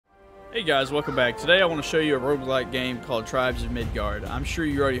Hey guys, welcome back. Today I want to show you a roguelike game called Tribes of Midgard. I'm sure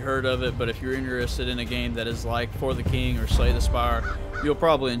you already heard of it, but if you're interested in a game that is like For the King or Slay the Spire, you'll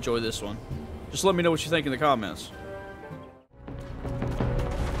probably enjoy this one. Just let me know what you think in the comments.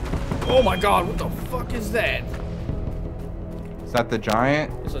 Oh my god, what the fuck is that? Is that the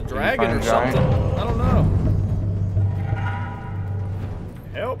giant? It's a dragon or something. I don't know.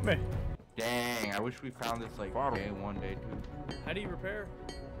 Help me. Dang, I wish we found this like day one, day two. How do you repair?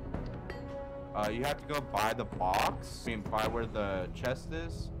 You have to go by the box. I mean, by where the chest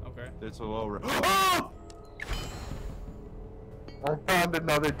is. Okay. There's a little. I found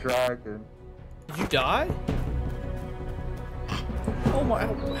another dragon. Did you die? Oh my!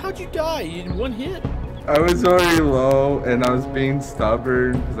 How'd you die? In one hit? I was already low, and I was being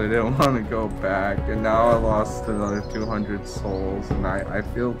stubborn because I didn't want to go back, and now I lost another 200 souls, and I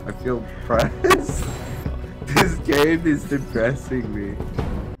feel depressed. This game is depressing me.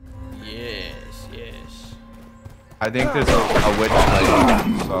 Yes. I think there's a witch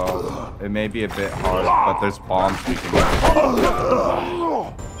lady, so it may be a bit hard, but there's bombs we can get.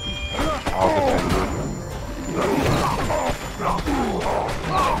 I'll defend you.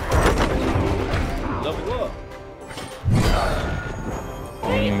 Level up.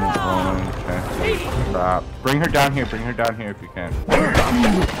 Okay. Stop. Bring her down here if you can.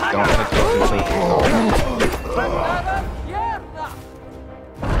 Don't touch those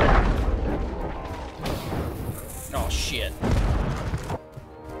Oh shit.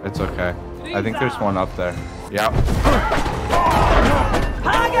 It's okay. I think there's one up there. Yep.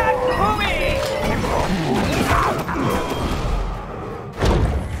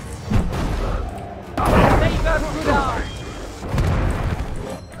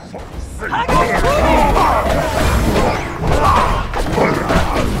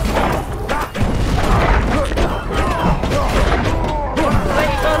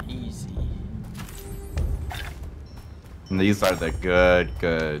 Easy. And these are the good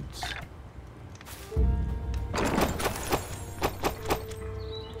goods.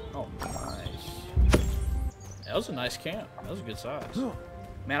 Oh, nice. That was a nice camp. That was a good size.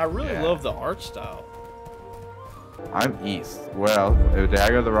 Man, I really love the art style. I'm east. Well, did I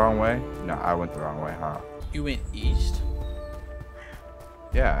go the wrong way? No, I went the wrong way, huh? You went east?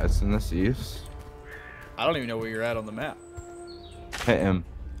 Yeah, it's in this east. I don't even know where you're at on the map. Hit him.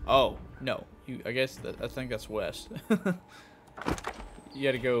 Oh, no. I guess I think that's west. You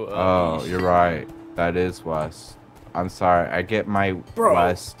gotta go Oh, east. you're right. That is west. I'm sorry. I get my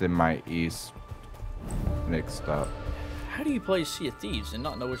west and my east mixed up. How do you play Sea of Thieves and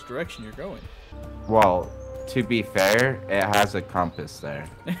not know which direction you're going? Well, to be fair, it has a compass there.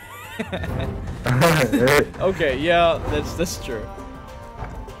 Okay, yeah, that's true.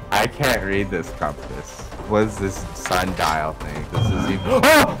 I can't read this compass. What is this sundial thing? This is even.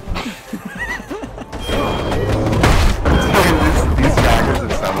 Oh! Dude, these dragons are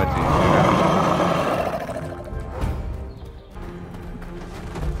so much easier.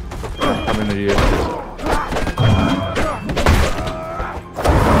 Coming to you.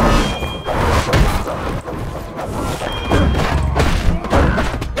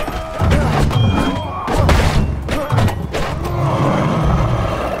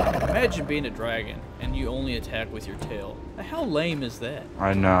 Imagine being a dragon and you only attack with your tail. How lame is that?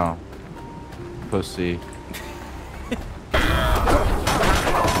 I know. Pussy. Big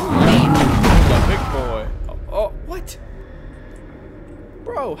boy. Oh, what?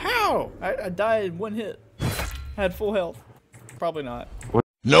 Bro, how? I died in one hit. I had full health. Probably not. What?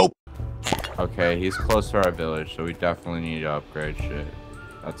 Nope. Okay, he's close to our village, so we definitely need to upgrade shit.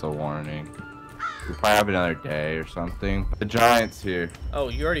 That's a warning. We probably have another day or something. The giant's here. Oh,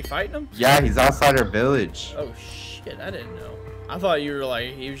 you already fighting him? Yeah, he's outside our village. Oh shit, I didn't know. I thought you were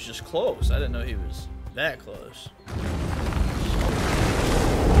like, he was just close. I didn't know he was that close.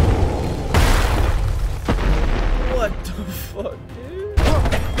 What the fuck, dude?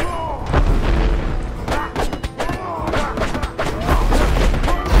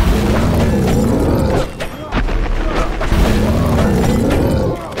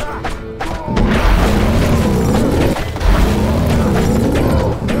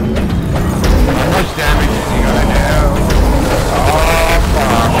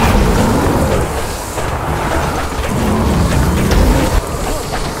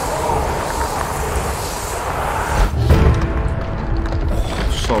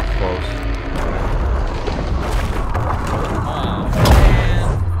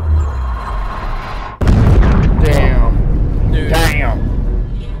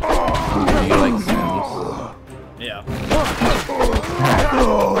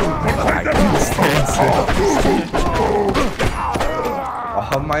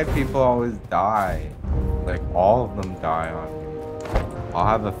 why people always die. Like, all of them die on me. I'll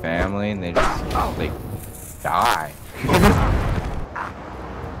have a family and they just, like, die.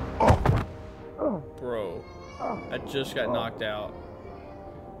 Bro, I just got knocked out.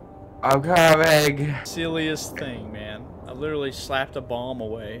 I'm coming. Silliest thing, man. I literally slapped a bomb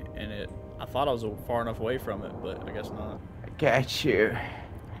away, and I thought I was far enough away from it, but I guess not. I got you.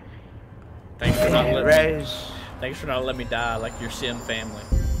 Thanks for not letting me die like your sim family.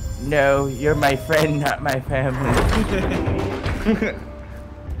 No, you're my friend, not my family.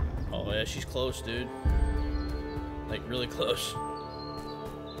 Oh yeah, she's close, dude. Like really close.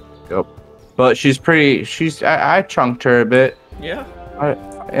 Yep. But she's pretty. I chunked her a bit. Yeah.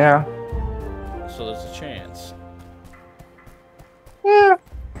 Yeah. So there's a chance. Yeah.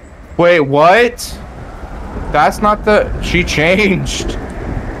 Wait, what? That's not the. She changed.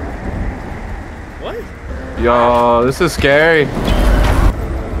 What? Yo, this is scary.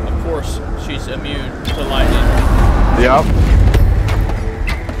 Of course, she's immune to lightning. Yep.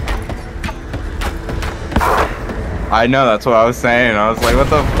 I know, that's what I was saying. I was like, what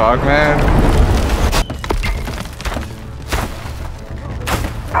the fuck, man?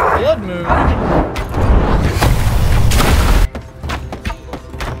 Blood moon.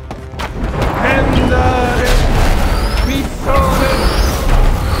 And we sold it.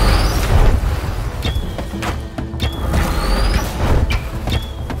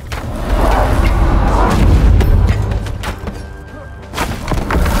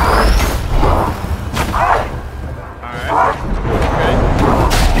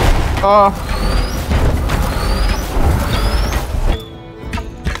 Oh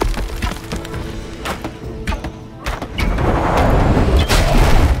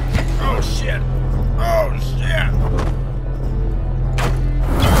shit! Oh shit!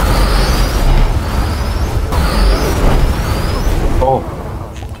 Oh.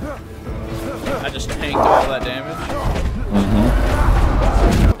 I just tanked all that damage.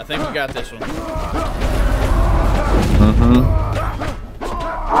 Mm-hmm. I think we got this one. Mm-hmm.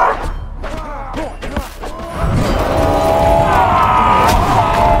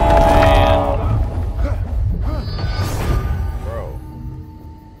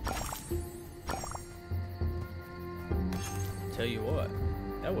 Tell you what,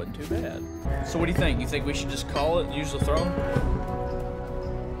 that wasn't too bad. So what do you think? You think we should just call it and use the throne?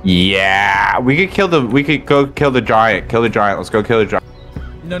 Yeah, we could go kill the giant. Kill the giant. Let's go kill the giant.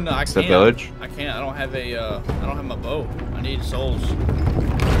 No, I can't. The village? I can't. I don't have my bow. I need souls. I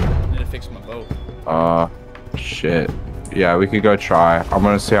need to fix my bow. Shit. Yeah, we could go try. I'm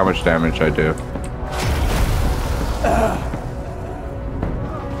gonna see how much damage I do.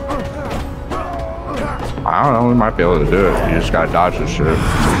 I don't know, we might be able to do it. You just gotta dodge this shit.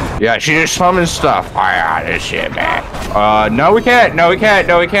 Yeah, she just summoned stuff. Oh yeah, this shit, man. No we can't, no we can't,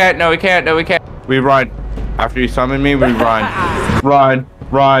 no we can't, no we can't, no we can't. We run. After you summon me, we run.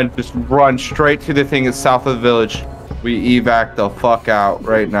 Run, just run straight to the thing that's south of the village. We evac the fuck out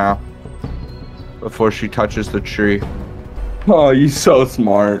right now. Before she touches the tree. Oh, you so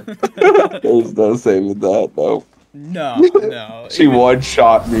smart. There's no saving that, though. No. She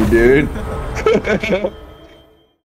one-shot me, dude.